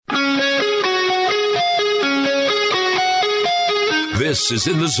This is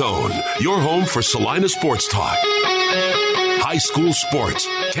In the Zone, your home for Salina Sports Talk. High school sports,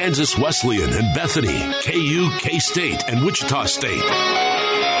 Kansas Wesleyan and Bethany, KU, K-State, and Wichita State.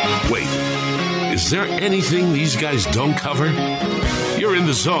 Wait, is there anything these guys don't cover? You're in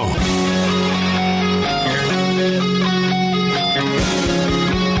the zone.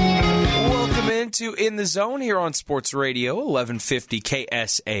 Welcome into In the Zone here on Sports Radio, 1150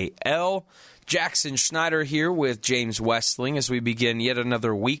 KSAL. Jackson Schneider here with James Westling as we begin yet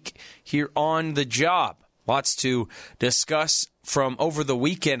another week here on the job. Lots to discuss from over the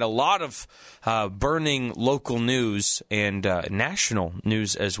weekend. A lot of burning local news and national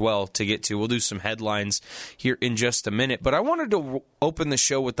news as well to get to. We'll do some headlines here in just a minute. But I wanted to open the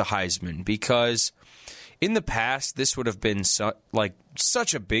show with the Heisman because in the past, this would have been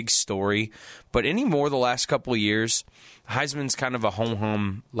such a big story. But anymore, the last couple of years, Heisman's kind of a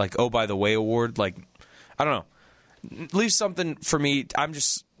home, like, oh, by the way award. Like, I don't know. Leave something for me. I'm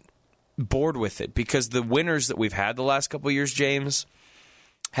just bored with it because the winners that we've had the last couple of years, James,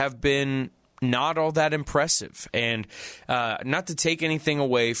 have been not all that impressive. And not to take anything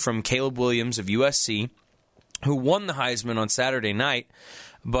away from Caleb Williams of USC, who won the Heisman on Saturday night,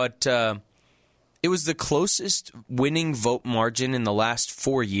 but it was the closest winning vote margin in the last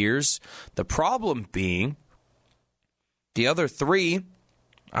 4 years. The problem being the other three,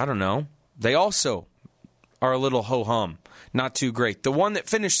 I don't know, they also are a little ho-hum. Not too great. The one that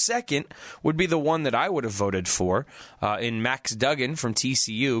finished second would be the one that I would have voted for in Max Duggan from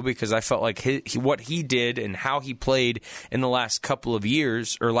TCU because I felt like what he did and how he played in the last couple of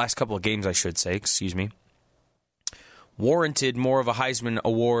years, or last couple of games, I should say, warranted more of a Heisman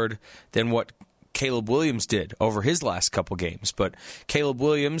Award than what Caleb Williams did over his last couple games. But Caleb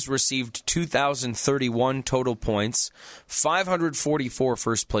Williams received 2,031 total points, 544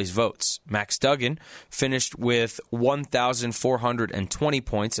 first-place votes. Max Duggan finished with 1,420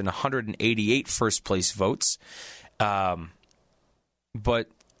 points and 188 first-place votes. But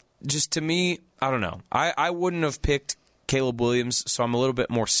just to me, I don't know. I wouldn't have picked Caleb Williams, so I'm a little bit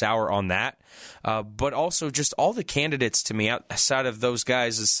more sour on that. But also just all the candidates to me outside of those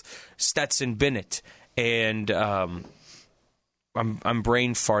guys is Stetson Bennett and I'm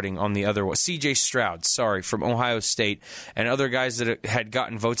brain farting on the other one. C.J. Stroud, from Ohio State, and other guys that had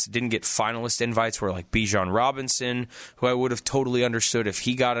gotten votes that didn't get finalist invites were like Bijan Robinson, who I would have totally understood if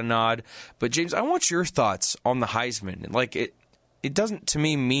he got a nod. But James, I want your thoughts on the Heisman. Like it doesn't to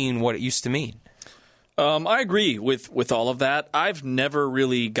me mean what it used to mean. I agree with all of that. I've never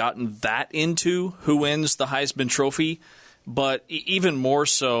really gotten that into who wins the Heisman Trophy, but even more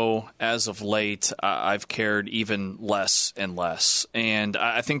so as of late, I've cared even less and less. And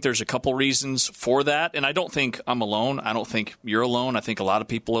I think there's a couple reasons for that, and I don't think I'm alone. I don't think you're alone. I think a lot of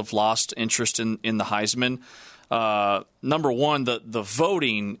people have lost interest in the Heisman. Number one, the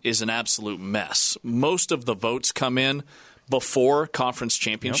voting is an absolute mess. Most of the votes come in before conference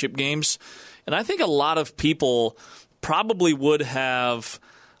championship games. And I think a lot of people probably would have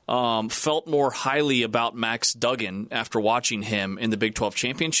felt more highly about Max Duggan after watching him in the Big 12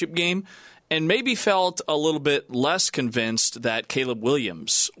 championship game, and maybe felt a little bit less convinced that Caleb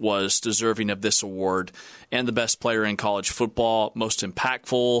Williams was deserving of this award and the best player in college football, most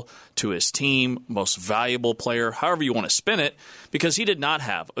impactful to his team, most valuable player, however you want to spin it, because he did not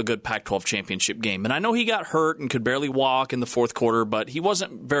have a good Pac-12 championship game. And I know he got hurt and could barely walk in the fourth quarter, but he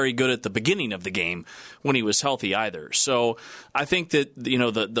wasn't very good at the beginning of the game when he was healthy either. So I think that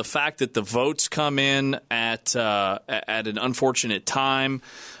the fact that the votes come in at an unfortunate time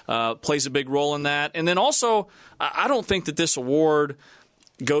plays a big role in that. And then also, I don't think that this award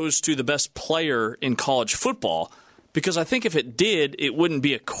goes to the best player in college football, because I think if it did, it wouldn't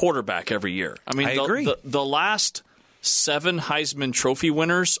be a quarterback every year. I mean, I agree. The last 7 Heisman Trophy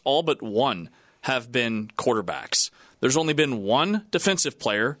winners, all but one, have been quarterbacks. There's only been one defensive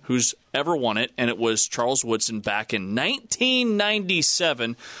player who's ever won it, and it was Charles Woodson back in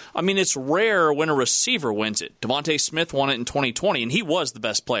 1997. I mean, it's rare when a receiver wins it. Devontae Smith won it in 2020, and he was the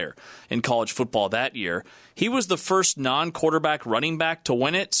best player in college football that year. He was the first non-quarterback running back to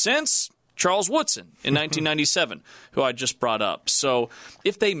win it since Charles Woodson in 1997, who I just brought up. So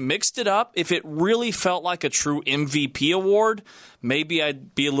if they mixed it up, if it really felt like a true MVP award, maybe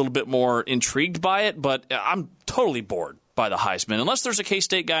I'd be a little bit more intrigued by it, but I'm totally bored by the Heisman. Unless there's a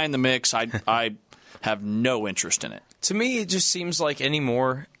K-State guy in the mix, I have no interest in it. To me, it just seems like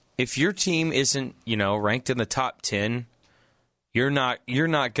anymore, if your team isn't, ranked in the top 10, you're not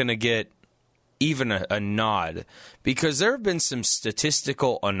going to get even a nod, because there have been some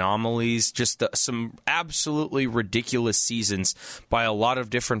statistical anomalies, just some absolutely ridiculous seasons by a lot of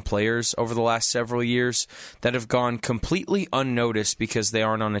different players over the last several years that have gone completely unnoticed because they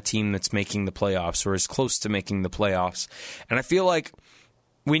aren't on a team that's making the playoffs or is close to making the playoffs. And I feel like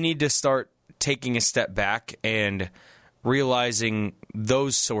we need to start taking a step back and realizing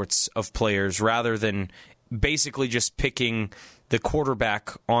those sorts of players rather than basically just picking the quarterback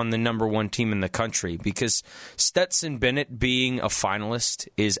on the number one team in the country, because Stetson Bennett being a finalist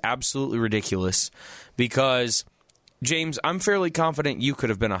is absolutely ridiculous. Because, James, I'm fairly confident you could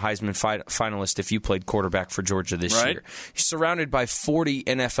have been a Heisman finalist if you played quarterback for Georgia this year. You're surrounded by 40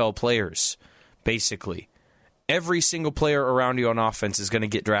 NFL players, basically. Every single player around you on offense is going to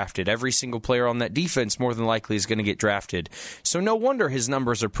get drafted. Every single player on that defense more than likely is going to get drafted. So no wonder his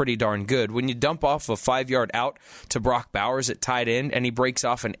numbers are pretty darn good. When you dump off a 5-yard out to Brock Bowers at tight end and he breaks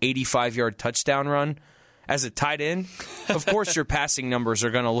off an 85-yard touchdown run as a tight end, of course your passing numbers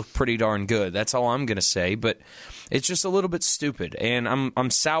are going to look pretty darn good. That's all I'm going to say. But it's just a little bit stupid. And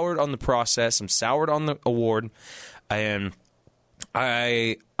I'm soured on the process. I'm soured on the award. And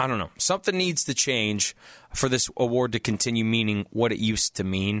I don't know. Something needs to change for this award to continue meaning what it used to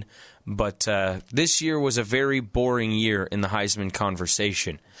mean. But this year was a very boring year in the Heisman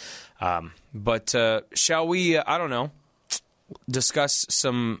conversation. But shall we, discuss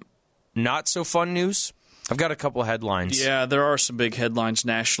some not-so-fun news? I've got a couple of headlines. Yeah, there are some big headlines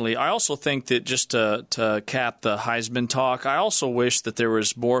nationally. I also think that just to cap the Heisman talk, I also wish that there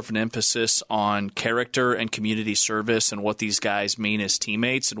was more of an emphasis on character and community service and what these guys mean as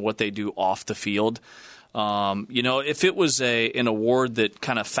teammates and what they do off the field. If it was an award that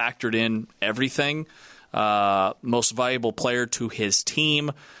kind of factored in everything, most valuable player to his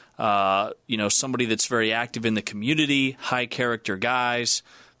team, somebody that's very active in the community, high character guys,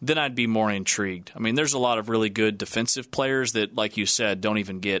 then I'd be more intrigued. I mean, there's a lot of really good defensive players that, like you said, don't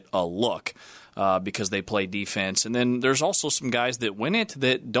even get a look because they play defense. And then there's also some guys that win it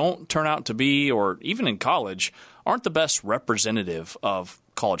that don't turn out to be, or even in college, aren't the best representative of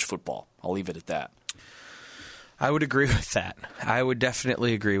college football. I'll leave it at that. I would agree with that. I would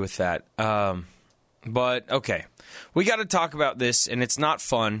definitely agree with that. But, okay, we got to talk about this, and it's not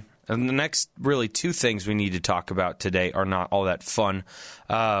fun. And the next really two things we need to talk about today are not all that fun.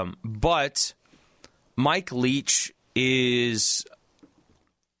 But Mike Leach is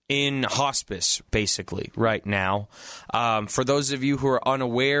in hospice, basically, right now. For those of you who are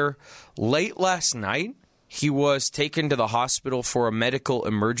unaware, late last night, he was taken to the hospital for a medical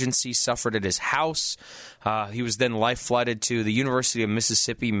emergency suffered at his house. He was then life-flighted to the University of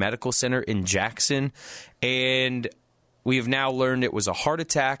Mississippi Medical Center in Jackson. And we have now learned it was a heart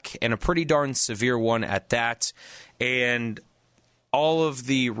attack, and a pretty darn severe one at that. And all of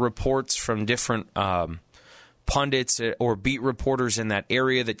the reports from different pundits or beat reporters in that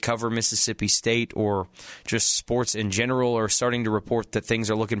area that cover Mississippi State or just sports in general are starting to report that things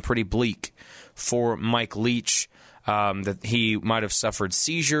are looking pretty bleak for Mike Leach, that he might have suffered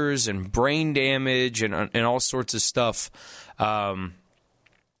seizures and brain damage and all sorts of stuff. But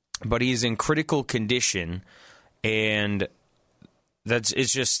he's in critical condition, and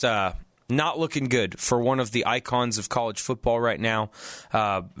it's just not looking good for one of the icons of college football right now.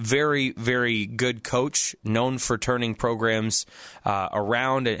 Very, very good coach, known for turning programs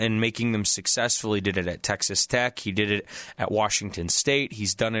around and making them successful. He did it at Texas Tech. He did it at Washington State.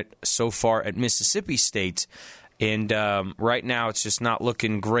 He's done it so far at Mississippi State. And right now it's just not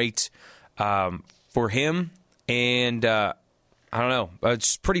looking great for him. And I don't know.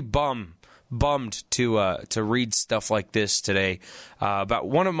 It's pretty bummed to read stuff like this today about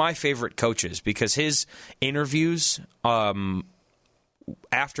one of my favorite coaches, because his interviews after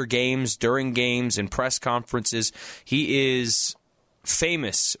games, during games, and press conferences, he is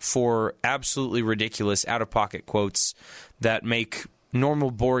famous for absolutely ridiculous out-of-pocket quotes that make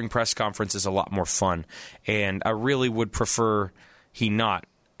normal, boring press conferences a lot more fun. And I really would prefer he not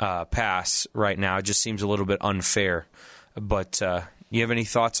pass right now. It just seems a little bit unfair. But you have any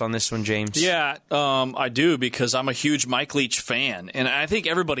thoughts on this one, James? Yeah, I do, because I'm a huge Mike Leach fan, and I think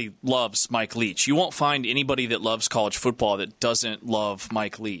everybody loves Mike Leach. You won't find anybody that loves college football that doesn't love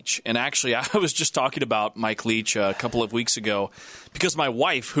Mike Leach. And actually, I was just talking about Mike Leach a couple of weeks ago because my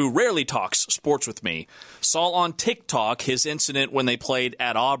wife, who rarely talks sports with me, saw on TikTok his incident when they played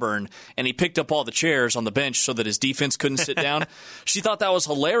at Auburn, and he picked up all the chairs on the bench so that his defense couldn't sit down. She thought that was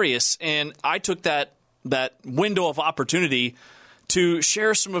hilarious, and I took that window of opportunity to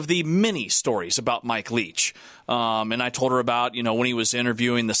share some of the many stories about Mike Leach. And I told her about, when he was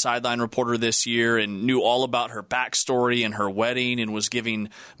interviewing the sideline reporter this year and knew all about her backstory and her wedding and was giving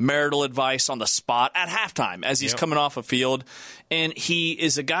marital advice on the spot at halftime as he's coming off a field. And he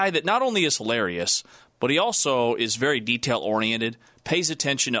is a guy that not only is hilarious, but he also is very detail-oriented, pays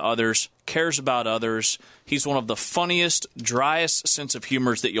attention to others, cares about others. He's one of the funniest, driest sense of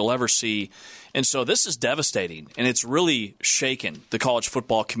humors that you'll ever see. And so this is devastating, and it's really shaken the college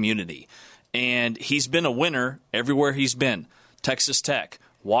football community. And he's been a winner everywhere he's been. Texas Tech,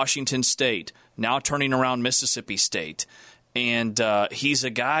 Washington State, now turning around Mississippi State. And he's a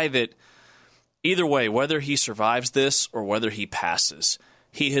guy that either way, whether he survives this or whether he passes,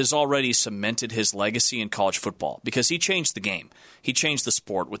 he has already cemented his legacy in college football because he changed the game. He changed the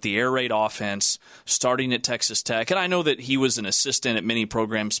sport with the air raid offense, starting at Texas Tech. And I know that he was an assistant at many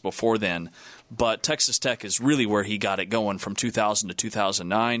programs before then, but Texas Tech is really where he got it going from 2000 to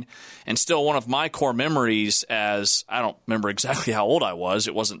 2009. And still one of my core memories, as I don't remember exactly how old I was,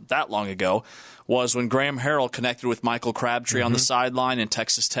 it wasn't that long ago, was when Graham Harrell connected with Michael Crabtree on the sideline and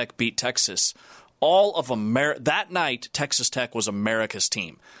Texas Tech beat Texas. That night, Texas Tech was America's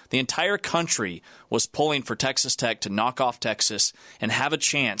team. The entire country was pulling for Texas Tech to knock off Texas and have a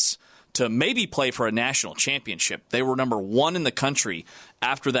chance to maybe play for a national championship. They were number one in the country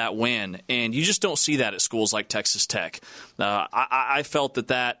after that win, and you just don't see that at schools like Texas Tech. I felt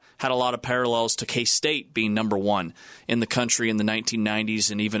that had a lot of parallels to K-State being number one in the country in the 1990s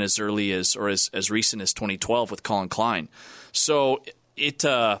and even as early as recent as 2012 with Colin Klein. So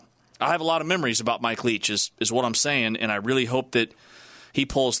I have a lot of memories about Mike Leach is what I'm saying, and I really hope that he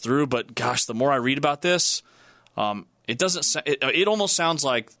pulls through. But gosh, the more I read about this, it almost sounds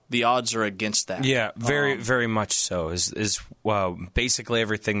like the odds are against that. Yeah, very much so. Is basically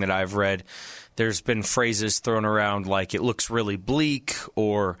everything that I've read. There's been phrases thrown around like it looks really bleak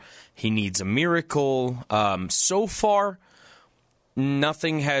or he needs a miracle. So far,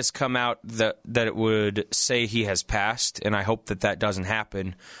 nothing has come out that it would say he has passed, and I hope that doesn't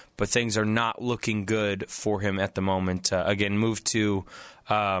happen. But things are not looking good for him at the moment. Again, moved to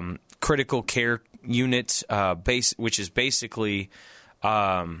critical care unit, which is basically,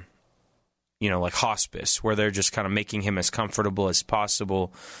 like hospice, where they're just kind of making him as comfortable as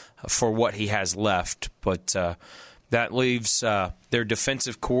possible for what he has left. But that leaves their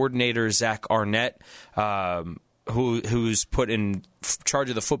defensive coordinator, Zach Arnett, who's put in charge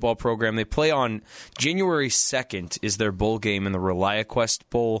of the football program. They play on January 2nd is their bowl game in the ReliaQuest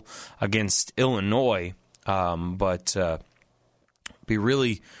Bowl against Illinois. But be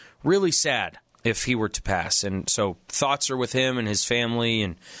really, really sad if he were to pass. And so thoughts are with him and his family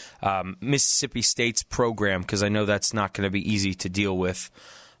and Mississippi State's program, because I know that's not going to be easy to deal with.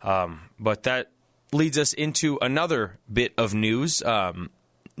 But that leads us into another bit of news.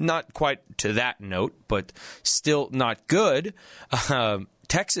 Not quite to that note, but still not good.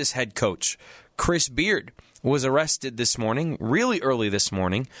 Texas head coach Chris Beard was arrested this morning, really early this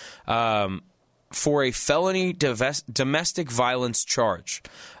morning, for a felony domestic violence charge.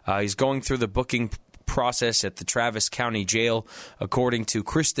 He's going through the booking process at the Travis County Jail, according to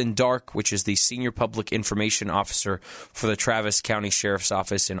Kristen Dark, which is the Senior Public Information Officer for the Travis County Sheriff's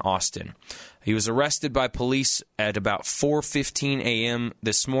Office in Austin. He was arrested by police at about 4:15 a.m.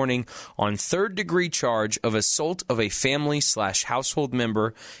 this morning on third-degree charge of assault of a family/household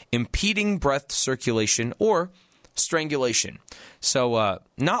member, impeding breath circulation, or strangulation. So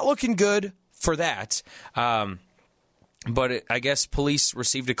not looking good for that. But I guess police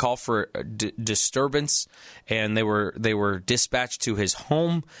received a call for a disturbance, and they were dispatched to his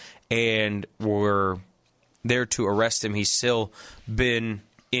home and were there to arrest him. He's still been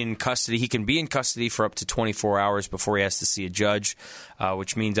in custody. He can be in custody for up to 24 hours before he has to see a judge,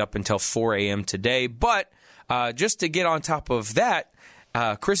 which means up until 4 a.m. today. But just to get on top of that,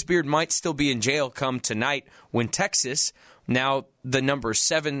 Chris Beard might still be in jail come tonight when Texas, now the number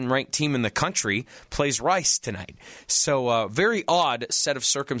 7 ranked team in the country, plays Rice tonight. So very odd set of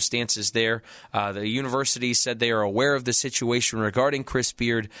circumstances there. The university said they are aware of the situation regarding Chris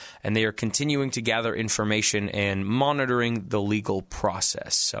Beard, and they are continuing to gather information and monitoring the legal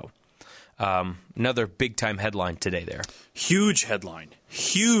process. So another big-time headline today there. Huge headline.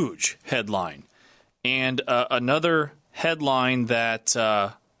 And another headline that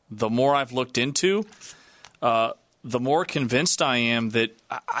the more I've looked into, the more convinced I am that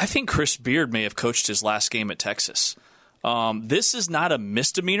I think Chris Beard may have coached his last game at Texas. This is not a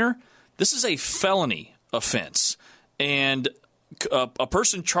misdemeanor. This is a felony offense. And a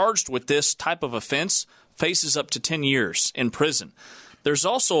person charged with this type of offense faces up to 10 years in prison. there's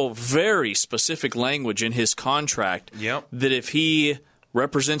also very specific language in his contract that if he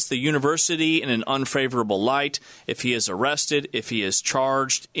represents the university in an unfavorable light, if he is arrested, if he is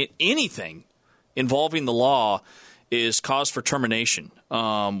charged, anything involving the law is cause for termination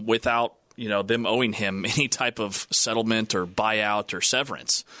without them owing him any type of settlement or buyout or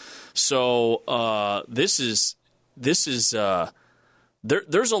severance. So there's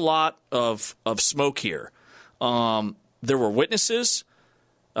a lot of smoke here. There were witnesses.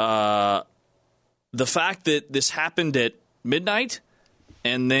 The fact that this happened at midnight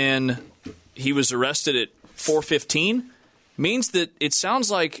and then he was arrested at 4:15 means that it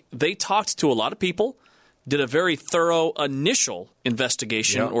sounds like they talked to a lot of people, did a very thorough initial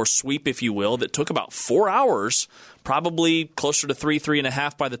investigation or sweep, if you will, that took about 4 hours, probably closer to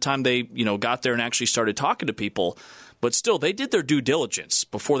 3.5 by the time they got there and actually started talking to people. But still, they did their due diligence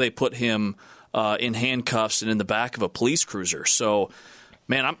before they put him in handcuffs and in the back of a police cruiser. So,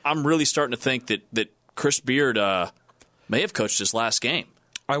 man, I'm really starting to think that Chris Beard may have coached his last game.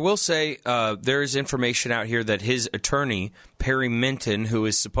 I will say there is information out here that his attorney, Perry Minton, who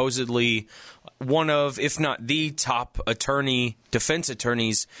is supposedly one of, if not the top defense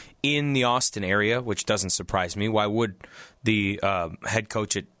attorneys in the Austin area, which doesn't surprise me. Why would the head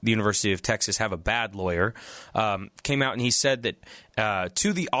coach at the University of Texas have a bad lawyer? Came out and he said that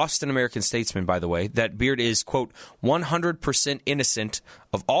to the Austin American-Statesman, by the way, that Beard is, quote, 100% innocent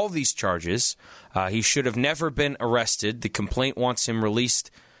of all these charges. He should have never been arrested. The complainant wants him released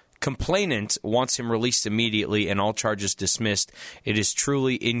immediately and all charges dismissed. It is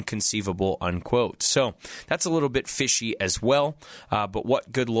truly inconceivable, unquote. So that's a little bit fishy as well. But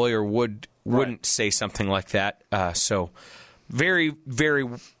what good lawyer wouldn't say something like that? So very, very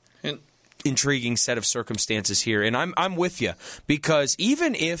intriguing set of circumstances here. And I'm with you, because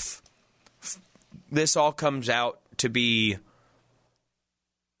even if this all comes out to be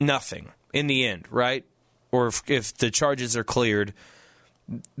nothing in the end, right? Or if the charges are cleared,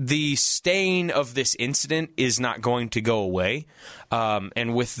 the stain of this incident is not going to go away.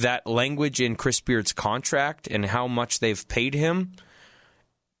 And with that language in Chris Beard's contract and how much they've paid him,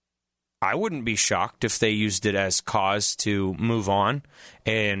 I wouldn't be shocked if they used it as cause to move on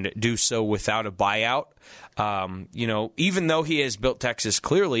and do so without a buyout. Even though he has built Texas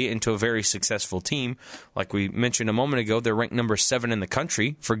clearly into a very successful team, like we mentioned a moment ago, they're ranked number 7 in the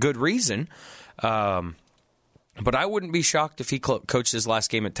country for good reason. But I wouldn't be shocked if he coached his last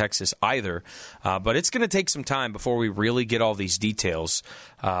game at Texas either. But it's going to take some time before we really get all these details.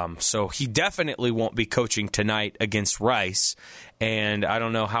 So he definitely won't be coaching tonight against Rice. And I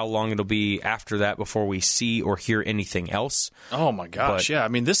don't know how long it'll be after that before we see or hear anything else. Oh, my gosh. Yeah, I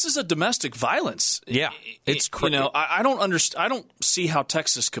mean, this is a domestic violence. Yeah, it's crazy. I don't understand. I don't see how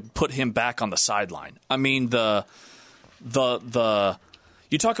Texas could put him back on the sideline. I mean, you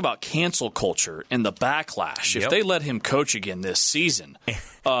talk about cancel culture and the backlash. If they let him coach again this season.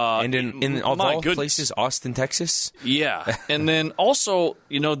 And in all places, Austin, Texas? Yeah. And then also,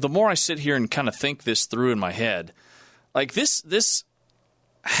 the more I sit here and kind of think this through in my head, like this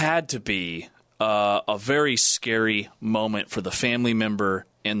had to be a very scary moment for the family member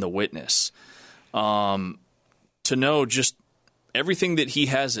and the witness. To know just everything that he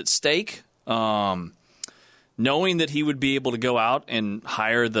has at stake, knowing that he would be able to go out and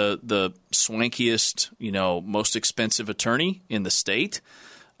hire the swankiest, most expensive attorney in the state,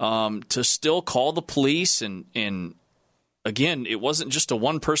 to still call the police. And again, it wasn't just a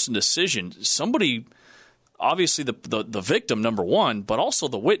one-person decision. Somebody, obviously the victim, number one, but also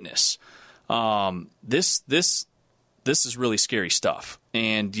the witness. This is really scary stuff.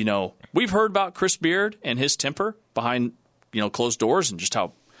 And, we've heard about Chris Beard and his temper behind, closed doors and just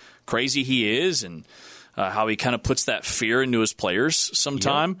how crazy he is and how he kind of puts that fear into his players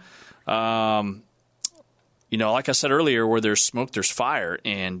sometime. Yep. Like I said earlier, where there's smoke, there's fire.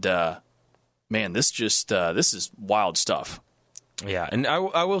 And, man, this is wild stuff. Yeah, and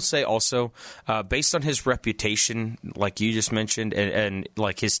I will say also, based on his reputation, like you just mentioned, and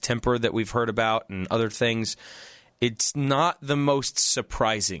like his temper that we've heard about and other things, it's not the most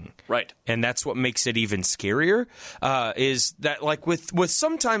surprising. Right. And that's what makes it even scarier, is that like with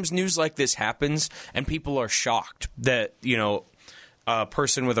sometimes news like this happens and people are shocked that, a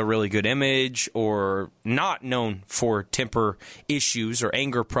person with a really good image or not known for temper issues or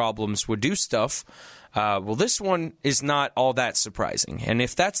anger problems would do stuff. Well, this one is not all that surprising. And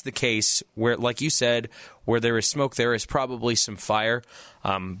if that's the case, where, like you said, where there is smoke, there is probably some fire.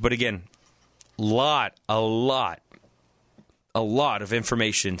 But again, a lot of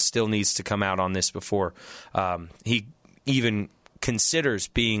information still needs to come out on this before he even considers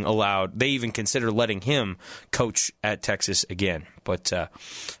being allowed. They even consider letting him coach at Texas again. But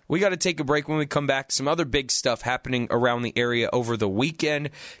we got to take a break. When we come back, some other big stuff happening around the area over the weekend.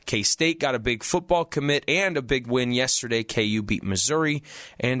 K-State got a big football commit and a big win yesterday. KU beat Missouri.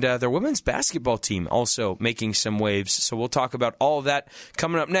 And their women's basketball team also making some waves. So we'll talk about all of that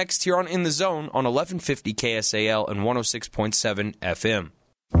coming up next here on In the Zone on 1150 KSAL and 106.7 FM.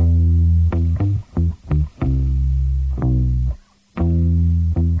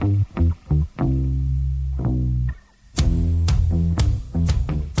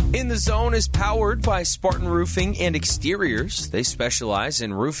 In the Zone is powered by Spartan Roofing and Exteriors. They specialize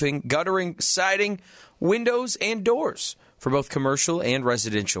in roofing, guttering, siding, windows, and doors. For both commercial and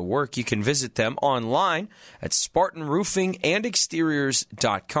residential work, you can visit them online at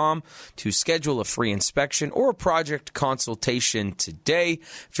SpartanRoofingandExteriors.com to schedule a free inspection or a project consultation today.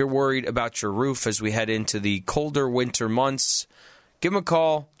 If you're worried about your roof as we head into the colder winter months, give them a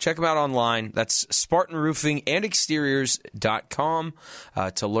call. Check them out online. That's SpartanRoofingandExteriors.com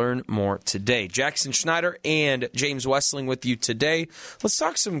to learn more today. Jackson Schneider and James Wessling with you today. Let's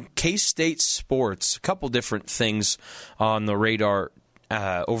talk some K-State sports. A couple different things on the radar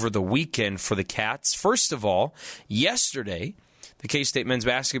over the weekend for the Cats. First of all, yesterday, the K-State men's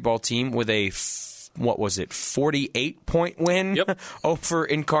basketball team with a 48-point win over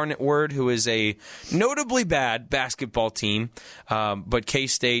Incarnate Word, who is a notably bad basketball team. But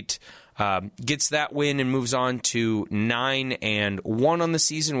K-State gets that win and moves on to 9-1 on the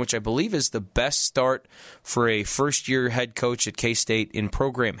season, which I believe is the best start for a first-year head coach at K-State in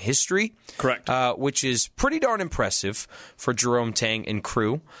program history. Correct. Which is pretty darn impressive for Jerome Tang and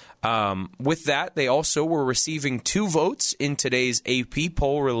crew. With that, they also were receiving 2 votes in today's AP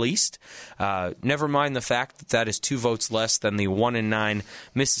poll released. Never mind the fact that that is 2 votes less than the 1-9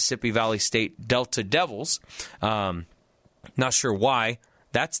 Mississippi Valley State Delta Devils. Not sure why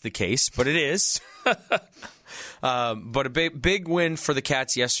that's the case, but it is. But a big win for the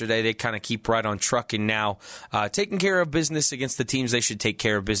Cats yesterday. They kind of keep right on trucking now, taking care of business against the teams they should take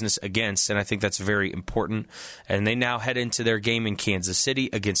care of business against, and I think that's very important. And they now head into their game in Kansas City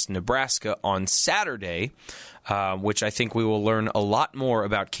against Nebraska on Saturday, which I think we will learn a lot more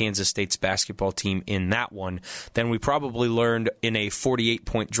about Kansas State's basketball team in that one than we probably learned in a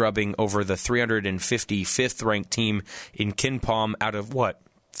 48-point drubbing over the 355th ranked team in KenPom out of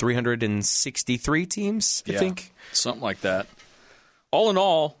 363 teams, I think? Something like that. All in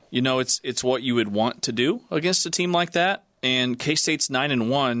all, it's what you would want to do against a team like that. And K-State's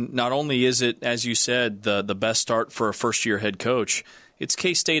 9-1, not only is it, as you said, the best start for a first-year head coach, it's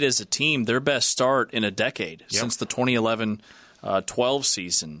K-State as a team, their best start in a decade since the 2011-12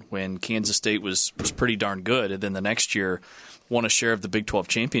 season when Kansas State was pretty darn good, and then the next year won a share of the Big 12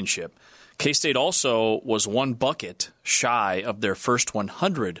 championship. K-State also was 1 bucket shy of their first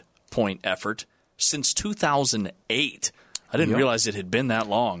 100-point effort since 2008. I didn't realize it had been that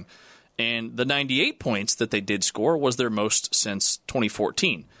long. And the 98 points that they did score was their most since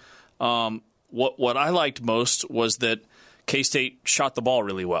 2014. What I liked most was that K-State shot the ball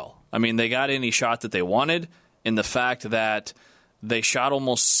really well. I mean, they got any shot that they wanted, and the fact that they shot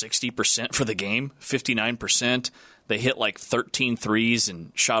almost 60% for the game, 59%. They hit like 13 threes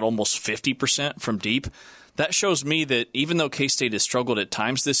and shot almost 50% from deep. That shows me that even though K-State has struggled at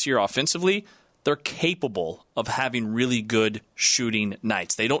times this year offensively, they're capable of having really good shooting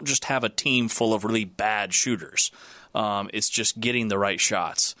nights. They don't just have a team full of really bad shooters. It's just getting the right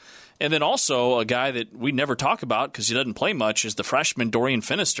shots. And then also a guy that we never talk about because he doesn't play much is the freshman Dorian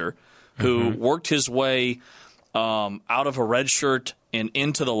Finister, who worked his way out of a red shirt and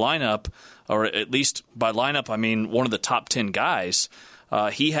into the lineup, or at least by lineup, I mean one of the top 10 guys.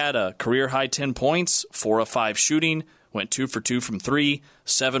 He had a career-high 10 points, 4 of 5 shooting, went 2 for 2 from 3,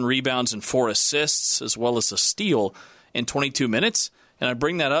 7 rebounds and 4 assists, as well as a steal in 22 minutes. And I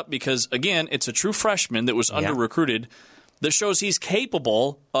bring that up because, again, it's a true freshman that was under-recruited. That shows he's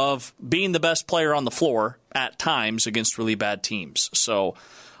capable of being the best player on the floor at times against really bad teams. So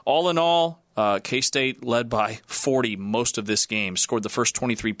all in all, K-State led by 40 most of this game, scored the first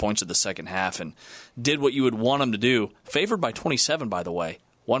 23 points of the second half, and did what you would want them to do. Favored by 27, by the way,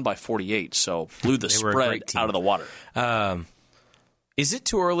 won by 48, so blew the spread out of the water. Is it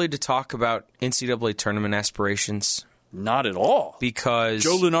too early to talk about NCAA tournament aspirations? Not at all. Because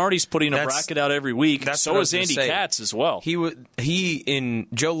Joe Lunardi's putting a bracket out every week. So is Andy Katz as well. He in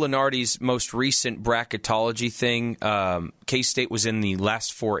Joe Lunardi's most recent bracketology thing, K-State was in the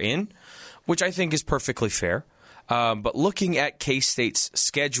last 4 in, which I think is perfectly fair. But looking at K-State's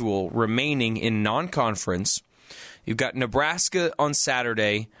schedule remaining in non-conference, you've got Nebraska on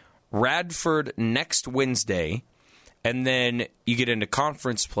Saturday, Radford next Wednesday, And then you get into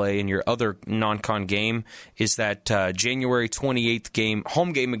conference play, and your other non-con game is that January 28th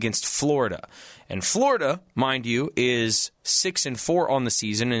home game against Florida. And Florida, mind you, is 6-4 on the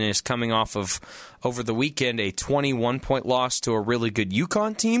season and is coming off of, over the weekend, a 21-point loss to a really good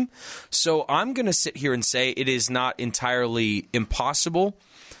UConn team. So I'm going to sit here and say it is not entirely impossible.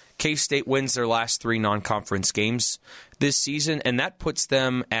 K-State wins their last 3 non-conference games this season, and that puts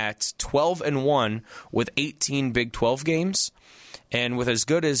them at 12-1 with 18 Big 12 games. And with as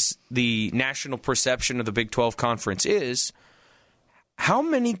good as the national perception of the Big 12 conference is, how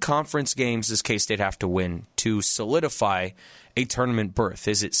many conference games does K-State have to win to solidify a tournament berth?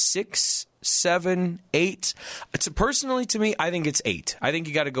 Is it 6, 7, 8? Personally, to me, I think it's 8. I think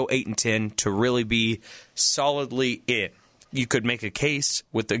you got to go 8-10 to really be solidly in. You could make a case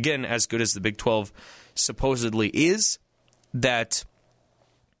with, again, as good as the Big 12 supposedly is, that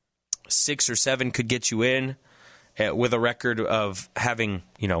 6 or 7 could get you in with a record of having,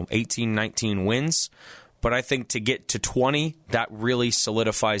 18, 19 wins. But I think to get to 20, that really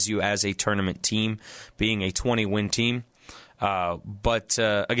solidifies you as a tournament team, being a 20-win team. But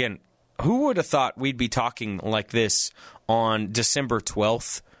again, who would have thought we'd be talking like this on December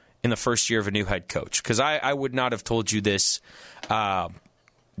 12th in the first year of a new head coach? Because I would not have told you this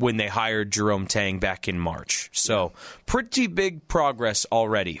when they hired Jerome Tang back in March. So pretty big progress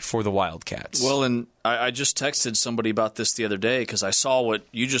already for the Wildcats. Well, and I just texted somebody about this the other day because I saw what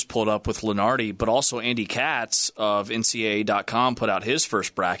you just pulled up with Lenardi, but also Andy Katz of NCAA.com put out his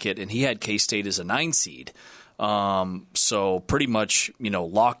first bracket, and he had K-State as a 9 seed. So pretty much,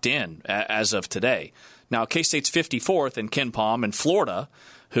 locked in as of today. Now, K-State's 54th, and Ken Palm in Florida,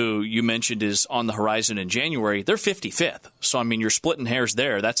 who you mentioned is on the horizon in January, they're 55th. So, you're splitting hairs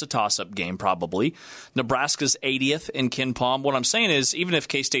there. That's a toss-up game probably. Nebraska's 80th in Ken Palm. What I'm saying is, even if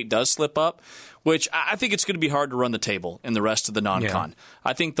K-State does slip up, which I think it's going to be hard to run the table in the rest of the non-con.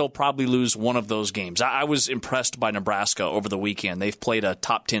 Yeah. I think they'll probably lose one of those games. I was impressed by Nebraska over the weekend. They've played a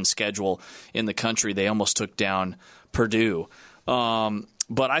top 10 schedule in the country. They almost took down Purdue.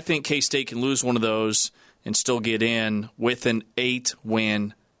 But I think K-State can lose one of those and still get in with an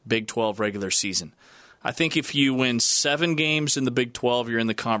 8-win Big 12 regular season. I think if you win 7 games in the Big 12, you're in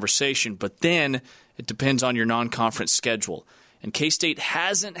the conversation, but then it depends on your non-conference schedule. And K-State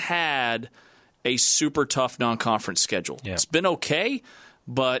hasn't had a super tough non-conference schedule. Yeah. It's been okay,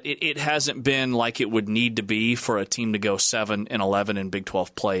 but it hasn't been like it would need to be for a team to go 7-11 in Big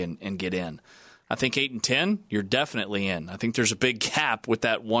 12 play and get in. I think 8-10, you're definitely in. I think there's a big gap with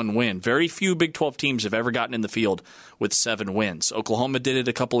that 1 win. Very few Big 12 teams have ever gotten in the field with 7 wins. Oklahoma did it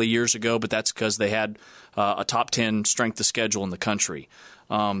a couple of years ago, but that's because they had a top 10 strength of schedule in the country.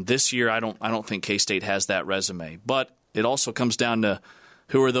 This year, I don't think K-State has that resume. But it also comes down to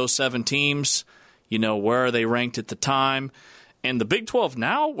who are those 7 teams? Where are they ranked at the time? And the Big 12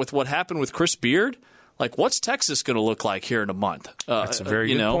 now, with what happened with Chris Beard, what's Texas going to look like here in a month? That's a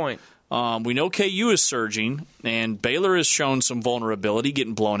very good point. We know KU is surging, and Baylor has shown some vulnerability,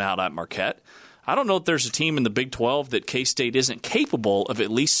 getting blown out at Marquette. I don't know if there's a team in the Big 12 that K-State isn't capable of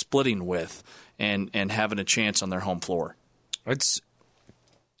at least splitting with and having a chance on their home floor.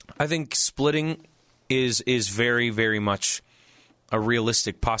 I think splitting is very, very much a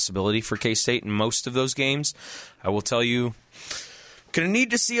realistic possibility for K-State in most of those games. I will tell you, going to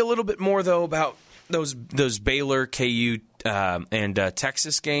need to see a little bit more, though, about those Baylor, KU, and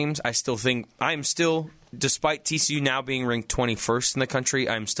Texas games. I'm still, despite TCU now being ranked 21st in the country,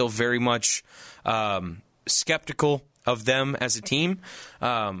 I'm still very much skeptical of them as a team.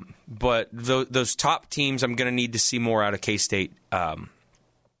 But those top teams, I'm going to need to see more out of K-State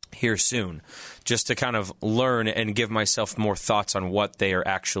here soon, just to kind of learn and give myself more thoughts on what they are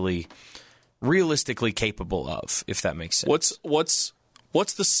actually realistically capable of, if that makes sense.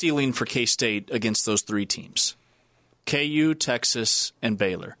 What's the ceiling for K-State against those 3 teams? KU, Texas, and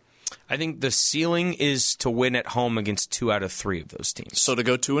Baylor. I think the ceiling is to win at home against 2 out of 3 of those teams. So to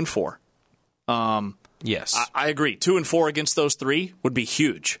go 2-4. Yes. I agree. 2-4 against those 3 would be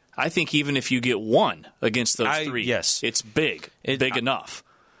huge. I think even if you get 1 against those 3, yes, it's big. Big enough.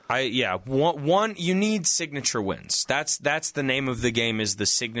 One, you need signature wins. That's the name of the game, is the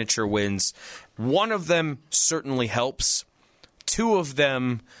signature wins. One of them certainly helps. 2 of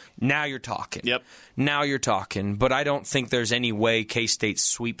them, now you're talking. Yep. Now you're talking. But I don't think there's any way K-State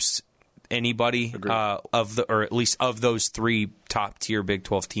sweeps anybody or at least of those 3 top-tier Big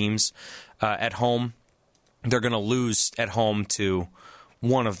 12 teams at home. They're going to lose at home to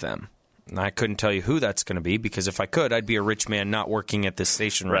one of them. And I couldn't tell you who that's going to be, because if I could, I'd be a rich man not working at this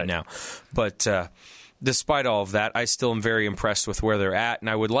station right now. But despite all of that, I still am very impressed with where they're at, and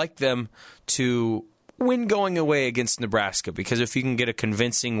I would like them to win going away against Nebraska, because if you can get a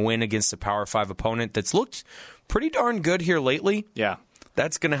convincing win against a Power 5 opponent that's looked pretty darn good here lately,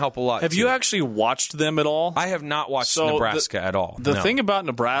 that's going to help a lot. Have you actually watched them at all? I have not watched Nebraska at all. The thing about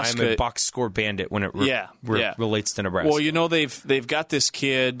Nebraska, I'm a box score bandit when it relates to Nebraska. Well, they've got this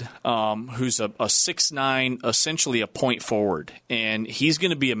kid who's a 6'9", essentially a point forward, and he's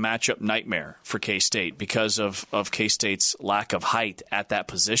going to be a matchup nightmare for K-State because of K-State's lack of height at that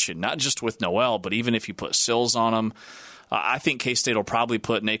position. Not just with Noel, but even if you put Sills on him, I think K-State will probably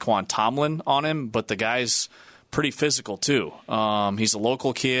put Naquan Tomlin on him, but the guy's pretty physical too. He's a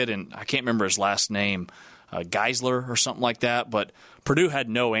local kid, and I can't remember his last name, Geisler or something like that. But Purdue had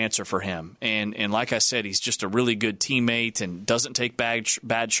no answer for him, and like I said, he's just a really good teammate and doesn't take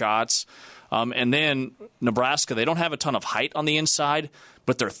bad shots. And then Nebraska, they don't have a ton of height on the inside,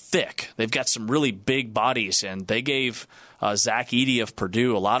 but they're thick. They've got some really big bodies, and they gave Zach Edey of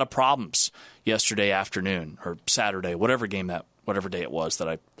Purdue a lot of problems yesterday afternoon or Saturday, whatever day it was that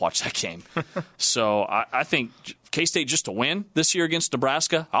I watched that game. So I think K-State just to win this year against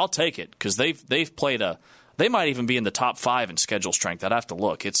Nebraska, I'll take it, because they've played they might even be in the top 5 in schedule strength. I'd have to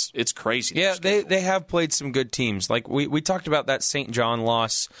look. It's crazy. Yeah, they have played some good teams. Like we talked about that St. John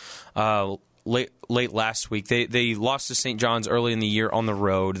loss late last week. They lost to St. John's early in the year on the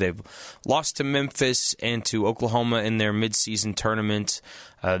road. They've lost to Memphis and to Oklahoma in their midseason tournament.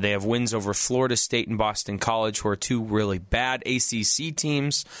 They have wins over Florida State and Boston College, who are two really bad ACC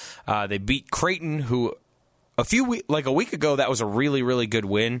teams. They beat Creighton, who a week ago, that was a really, really good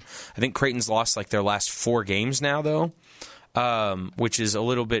win. I think Creighton's lost their last 4 games now, though. Which is a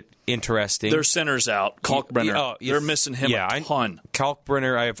little bit interesting. Their center's out, Kalkbrenner. They're missing him a ton.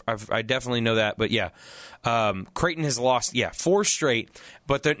 Kalkbrenner, I definitely know that, but Creighton has lost 4 straight,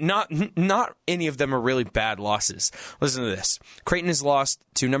 but they're not any of them are really bad losses. Listen to this: Creighton has lost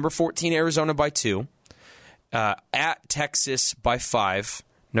to number 14 Arizona by 2, at Texas by 5.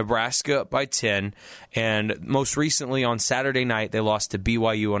 Nebraska by 10, and most recently on Saturday night, they lost to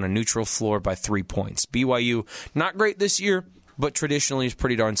BYU on a neutral floor by 3 points. BYU, not great this year, but traditionally is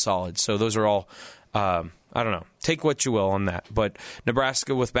pretty darn solid. So those are all, I don't know, take what you will on that. But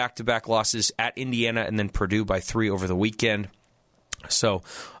Nebraska with back-to-back losses at Indiana and then Purdue by 3 over the weekend. So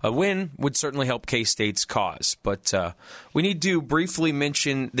a win would certainly help K-State's cause. But we need to briefly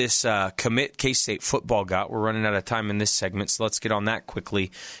mention this commit K-State football got. We're running out of time in this segment, so let's get on that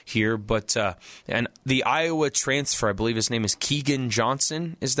quickly here. But and the Iowa transfer, I believe his name is Keegan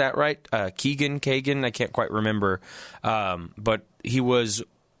Johnson. Is that right? Kagan? I can't quite remember. But he was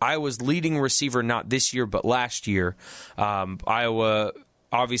Iowa's leading receiver, not this year, but last year. Iowa...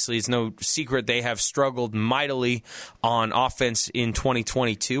 Obviously, it's no secret they have struggled mightily on offense in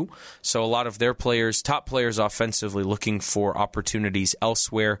 2022. So a lot of their top players offensively, looking for opportunities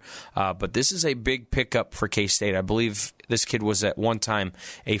elsewhere. But this is a big pickup for K-State. I believe this kid was at one time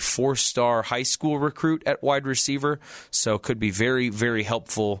a 4-star high school recruit at wide receiver. So could be very, very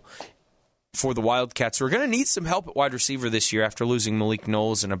helpful for the Wildcats. We're going to need some help at wide receiver this year after losing Malik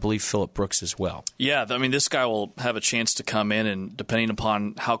Knowles and I believe Phillip Brooks as well. Yeah, I mean, this guy will have a chance to come in, and depending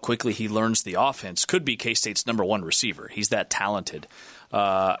upon how quickly he learns the offense, could be K-State's number 1 receiver. He's that talented.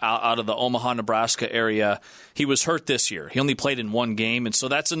 Out of the Omaha, Nebraska area. He was hurt this year. He only played in 1 game, and so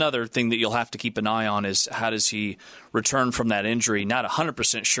that's another thing that you'll have to keep an eye on is how does he return from that injury. Not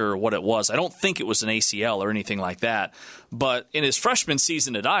 100% sure what it was. I don't think it was an ACL or anything like that, but in his freshman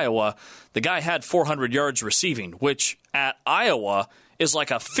season at Iowa, the guy had 400 yards receiving, which at Iowa is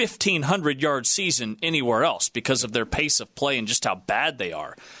like a 1,500-yard season anywhere else because of their pace of play and just how bad they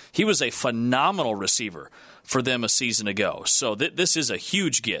are. He was a phenomenal receiver for them a season ago. So this is a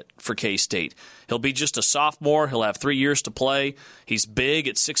huge get for K-State. He'll be just a sophomore. He'll have 3 years to play. He's big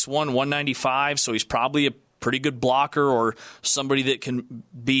at 6'1", 195, so he's probably a pretty good blocker or somebody that can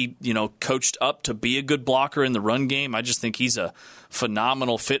be, coached up to be a good blocker in the run game. I just think he's a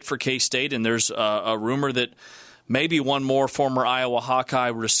phenomenal fit for K-State, and there's a rumor that maybe one more former Iowa Hawkeye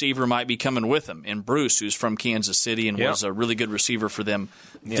receiver might be coming with him, in Bruce, who's from Kansas City and was a really good receiver for them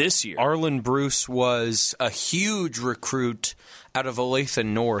this year. Arlen Bruce was a huge recruit out of Olathe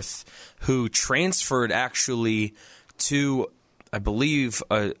North who transferred actually to, I believe,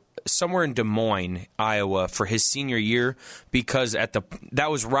 somewhere in Des Moines, Iowa, for his senior year because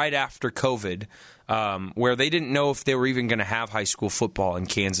that was right after COVID, where they didn't know if they were even going to have high school football in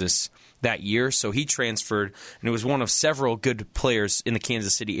Kansas that year. So he transferred, and it was one of several good players in the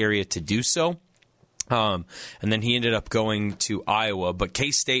Kansas City area to do so. And then he ended up going to Iowa. But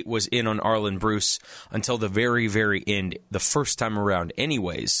K-State was in on Arlen Bruce until the very, very end, the first time around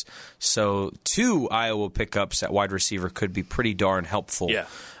anyways. So 2 Iowa pickups at wide receiver could be pretty darn helpful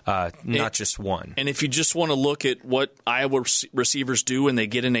not just one. And if you just want to look at what Iowa receivers do when they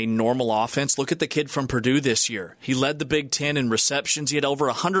get in a normal offense, look at the kid from Purdue this year. He led the Big Ten in receptions. He had over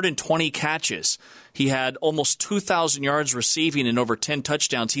 120 catches. He had almost 2,000 yards receiving and over 10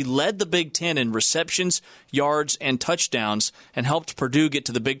 touchdowns. He led the Big Ten in receptions, yards, and touchdowns and helped Purdue get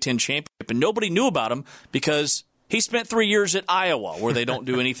to the Big Ten championship. And nobody knew about him because he spent 3 years at Iowa, where they don't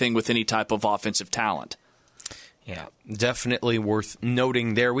do anything with any type of offensive talent. Yeah, definitely worth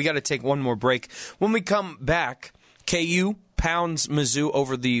noting there. We got to take one more break. When we come back, KU pounds Mizzou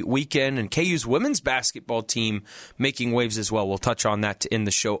over the weekend, and KU's women's basketball team making waves as well. We'll touch on that to end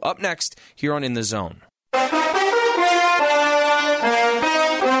the show. Up next, here on In the Zone.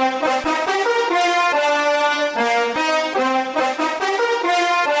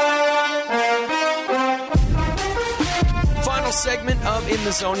 Segment of In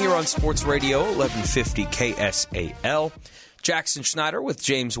the Zone here on Sports Radio 1150 KSAL. Jackson Schneider with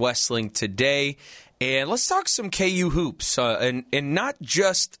James Westling today. And let's talk some KU hoops, and not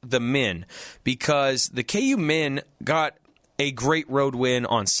just the men, because the KU men got a great road win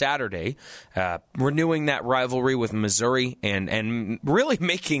on Saturday, renewing that rivalry with Missouri and really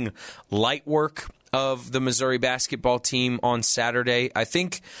making light work of the Missouri basketball team on Saturday. I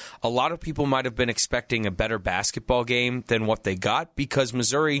think a lot of people might have been expecting a better basketball game than what they got because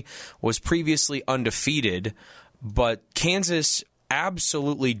Missouri was previously undefeated, but Kansas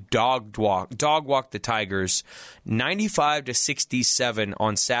absolutely dog walked the Tigers 95-67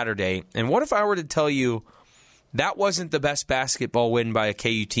 on Saturday. And what if I were to tell you that wasn't the best basketball win by a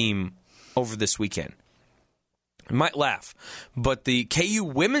KU team over this weekend? You might laugh, but the KU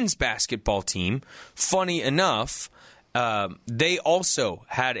women's basketball team, funny enough, they also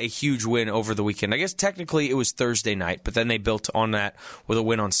had a huge win over the weekend. I guess technically it was Thursday night, but then they built on that with a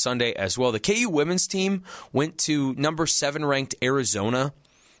win on Sunday as well. The KU women's team went to number 7 ranked Arizona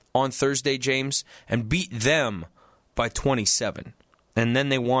on Thursday, James, and beat them by 27. And then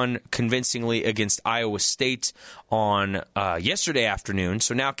they won convincingly against Iowa State on yesterday afternoon.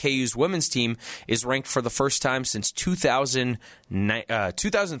 So now KU's women's team is ranked for the first time since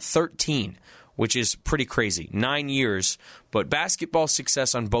 2013, which is pretty crazy. 9 years. But basketball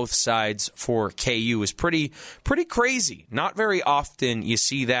success on both sides for KU is pretty crazy. Not very often you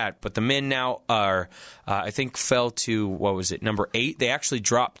see that, but the men now are, I think, fell to, number 8? They actually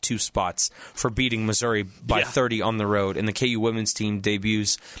dropped 2 spots for beating Missouri by 30 on the road, and the KU women's team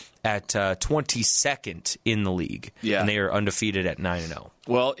debuts at 22nd in the league, and they are undefeated at 9-0.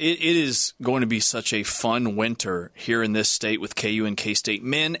 Well, it is going to be such a fun winter here in this state with KU and K-State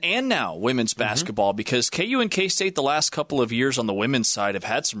men and now women's basketball because KU and K-State the last couple of years on the women's side have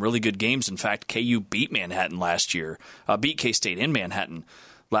had some really good games. In fact, KU beat Manhattan last year, beat K-State in Manhattan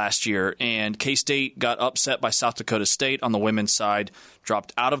last year, and K-State got upset by South Dakota State on the women's side,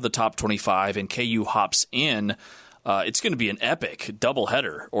 dropped out of the top 25, and KU hops in. It's going to be an epic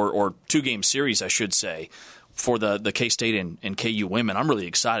doubleheader or 2-game series, I should say, for the K-State and KU women. I'm really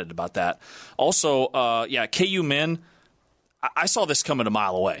excited about that. Also, KU men, I saw this coming a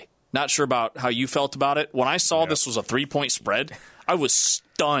mile away. Not sure about how you felt about it. When I saw this was a 3-point spread, I was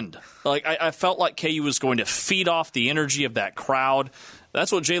stunned. I felt like KU was going to feed off the energy of that crowd.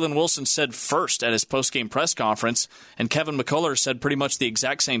 That's what Jalen Wilson said first at his post-game press conference, and Kevin McCullough said pretty much the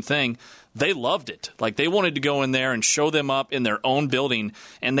exact same thing. They loved it. They wanted to go in there and show them up in their own building,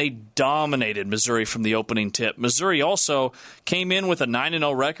 and they dominated Missouri from the opening tip. Missouri also came in with a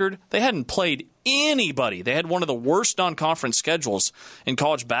 9-0 record. They hadn't played anybody. They had one of the worst non-conference schedules in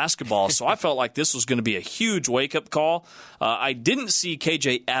college basketball, so I felt like this was going to be a huge wake-up call. I didn't see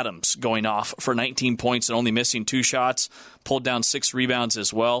KJ Adams going off for 19 points and only missing 2 shots, pulled down 6 rebounds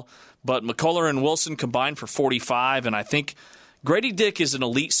as well. But McCullough and Wilson combined for 45, and I think Grady Dick is an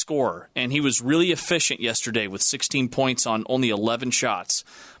elite scorer, and he was really efficient yesterday with 16 points on only 11 shots.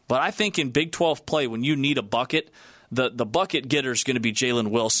 But I think in Big 12 play, when you need a bucket, the bucket getter is going to be Jalen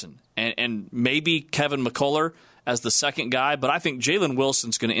Wilson, and maybe Kevin McCullough as the second guy, but I think Jalen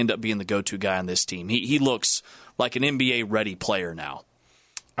Wilson's going to end up being the go-to guy on this team. He looks like an NBA-ready player now.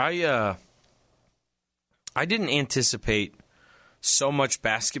 I didn't anticipate so much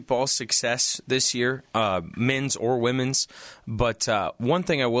basketball success this year, men's or women's. But one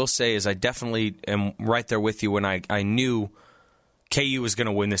thing I will say is I definitely am right there with you when I knew KU was going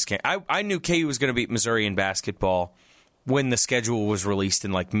to win this game. I knew KU was going to beat Missouri in basketball when the schedule was released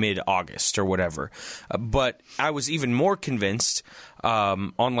in mid-August or whatever. But I was even more convinced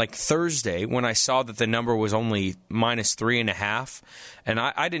on Thursday when I saw that the number was only -3.5. And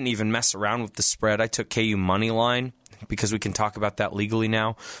I didn't even mess around with the spread. I took KU money line. because we can talk about that legally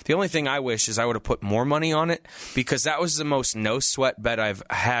now. The only thing I wish is I would have put more money on it, because that was the most no-sweat bet I've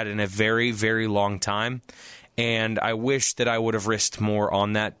had in a very, very long time. And I wish that I would have risked more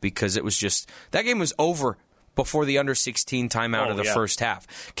on that, because it was just, that game was over before the under-16 timeout of the first half.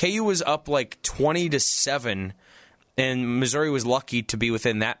 KU was up like 20-7, and Missouri was lucky to be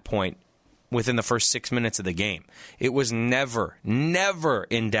within that point within the first 6 minutes of the game. It was never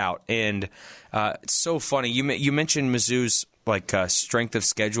in doubt. And it's so funny. You mentioned Mizzou's strength of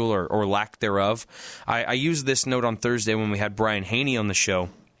schedule or lack thereof. I used this note on Thursday when we had Brian Haney on the show.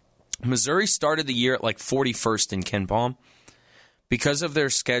 Missouri started the year at 41st in KenPom. Because of their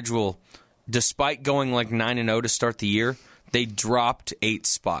schedule, despite going 9-0 to start the year, they dropped 8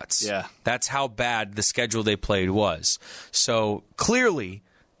 spots. Yeah. That's how bad the schedule they played was. So clearly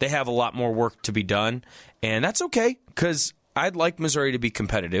they have a lot more work to be done, and that's okay, because I'd like Missouri to be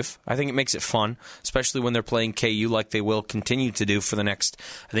competitive. I think it makes it fun, especially when they're playing KU like they will continue to do for the next,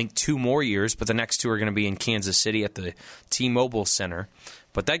 2 more years, but the next 2 are going to be in Kansas City at the T-Mobile Center.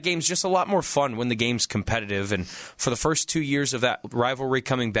 But that game's just a lot more fun when the game's competitive, and for the first 2 years of that rivalry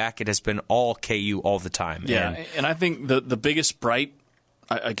coming back, it has been all KU all the time. Yeah, and I think the biggest bright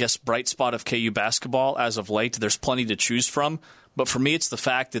spot of KU basketball as of late, there's plenty to choose from, but for me it's the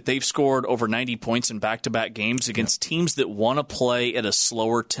fact that they've scored over 90 points in back-to-back games against teams that want to play at a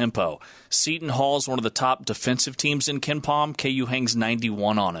slower tempo. Seton Hall is one of the top defensive teams in KenPom. KU hangs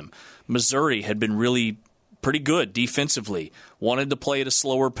 91 on him. Missouri had been really pretty good defensively. Wanted to play at a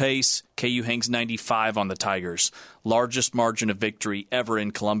slower pace. KU hangs 95 on the Tigers. Largest margin of victory ever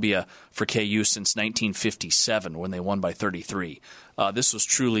in Columbia for KU since 1957 when they won by 33. This was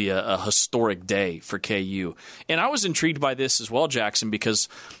truly a historic day for KU. And I was intrigued by this as well, Jackson, because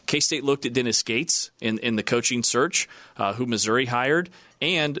K-State looked at Dennis Gates in the coaching search, who Missouri hired.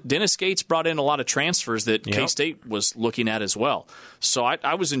 And Dennis Gates brought in a lot of transfers that K-State was looking at as well. So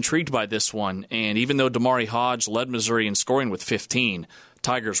I was intrigued by this one. And even though Damari Hodge led Missouri in scoring with 15,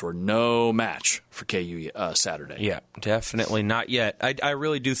 Tigers were no match for KU Saturday. Yeah, definitely not yet. I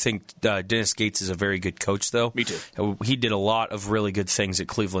really do think Dennis Gates is a very good coach, though. Me too. He did a lot of really good things at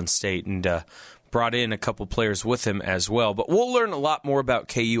Cleveland State, and brought in a couple players with him as well. But we'll learn a lot more about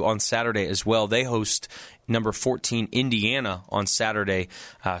KU on Saturday as well. They host number 14 Indiana on Saturday,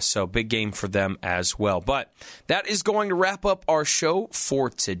 so big game for them as well. But that is going to wrap up our show for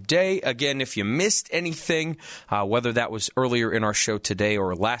today. Again, if you missed anything, whether that was earlier in our show today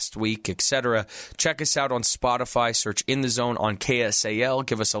or last week, etc., check us out on Spotify. Search In the Zone on KSAL.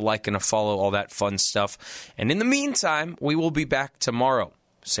 Give us a like and a follow, all that fun stuff. And in the meantime, we will be back tomorrow.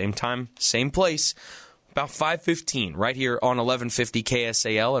 Same time, same place, about 5:15, right here on 1150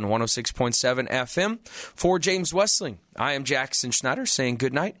 KSAL and 106.7 FM. For James Westling, I am Jackson Schneider saying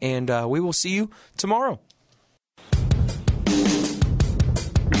good night, and we will see you tomorrow.